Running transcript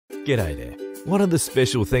G'day there. One of the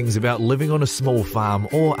special things about living on a small farm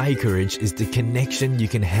or acreage is the connection you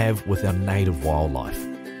can have with our native wildlife.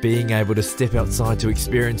 Being able to step outside to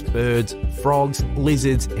experience birds, frogs,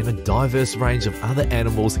 lizards, and a diverse range of other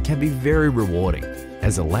animals can be very rewarding.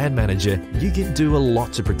 As a land manager, you can do a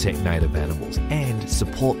lot to protect native animals and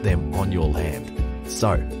support them on your land.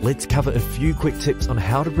 So, let's cover a few quick tips on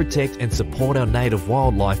how to protect and support our native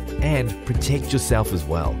wildlife and protect yourself as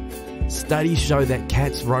well. Studies show that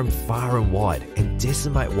cats roam far and wide and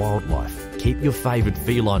decimate wildlife. Keep your favoured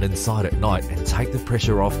feline inside at night and take the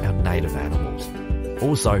pressure off our native animals.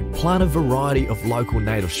 Also, plant a variety of local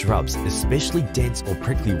native shrubs, especially dense or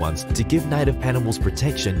prickly ones, to give native animals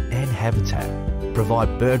protection and habitat.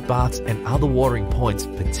 Provide bird baths and other watering points,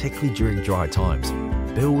 particularly during dry times.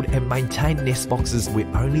 Build and maintain nest boxes where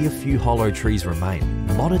only a few hollow trees remain.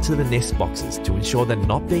 Monitor the nest boxes to ensure they're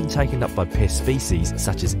not being taken up by pest species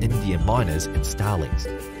such as Indian miners and starlings.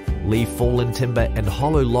 Leave fallen timber and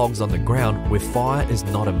hollow logs on the ground where fire is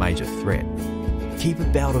not a major threat. Keep a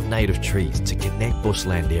belt of native trees to connect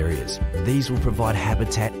bushland areas. These will provide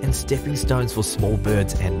habitat and stepping stones for small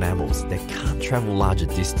birds and mammals that can't travel larger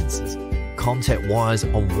distances. Contact Wires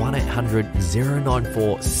on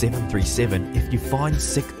 1-800-094-737 if you find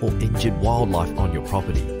sick or injured wildlife on your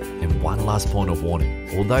property. And one last point of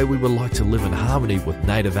warning, although we would like to live in harmony with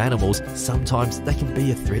native animals, sometimes they can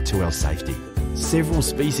be a threat to our safety. Several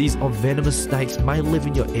species of venomous snakes may live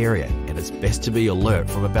in your area, and it's best to be alert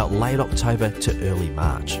from about late October to early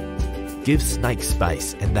March. Give snakes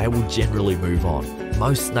space and they will generally move on.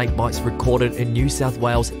 Most snake bites recorded in New South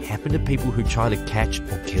Wales happen to people who try to catch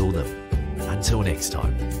or kill them. Until next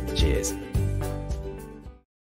time, cheers.